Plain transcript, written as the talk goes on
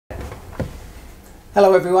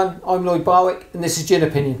Hello everyone, I'm Lloyd Barwick and this is Gin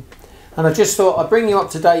Opinion, and I just thought I'd bring you up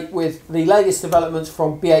to date with the latest developments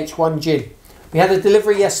from BH1 Gin. We had a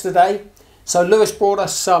delivery yesterday, so Lewis brought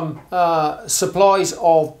us some supplies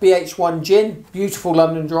of BH1 Gin, beautiful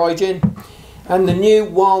London dry gin, and the new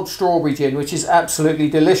wild strawberry gin, which is absolutely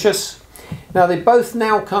delicious. Now they both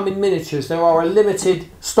now come in miniatures. There are a limited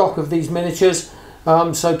stock of these miniatures,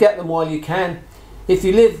 so get them while you can. If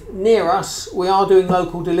you live near us, we are doing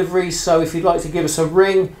local deliveries, so if you'd like to give us a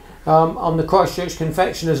ring on the Christchurch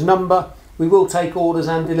Confectioner's number, we will take orders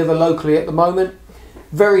and deliver locally at the moment.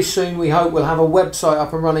 Very soon we hope we'll have a website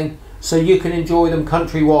up and running so you can enjoy them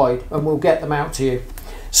countrywide, and we'll get them out to you.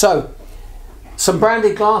 So, some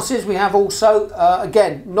branded glasses we have also.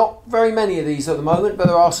 Again, not very many of these at the moment, but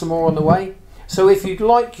there are some more on the way. So if you'd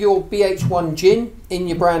like your BH1 Gin in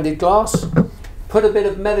your branded glass, put a bit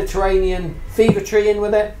of Mediterranean fever tree in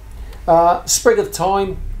with it, sprig of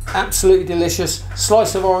thyme, absolutely delicious,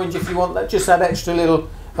 slice of orange if you want that, just that extra little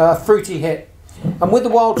fruity hit. And with the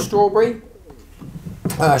wild strawberry,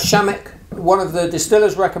 Shamik, one of the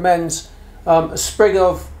distillers, recommends a sprig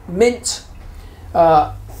of mint,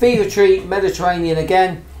 fever tree, Mediterranean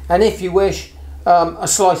again, and if you wish, a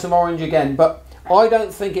slice of orange again. But I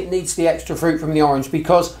don't think it needs the extra fruit from the orange,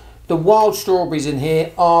 because the wild strawberries in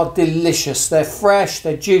here are delicious. They're fresh,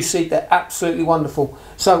 they're juicy, they're absolutely wonderful.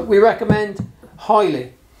 So we recommend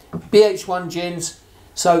highly BH1 gins.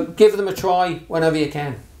 So give them a try whenever you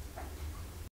can.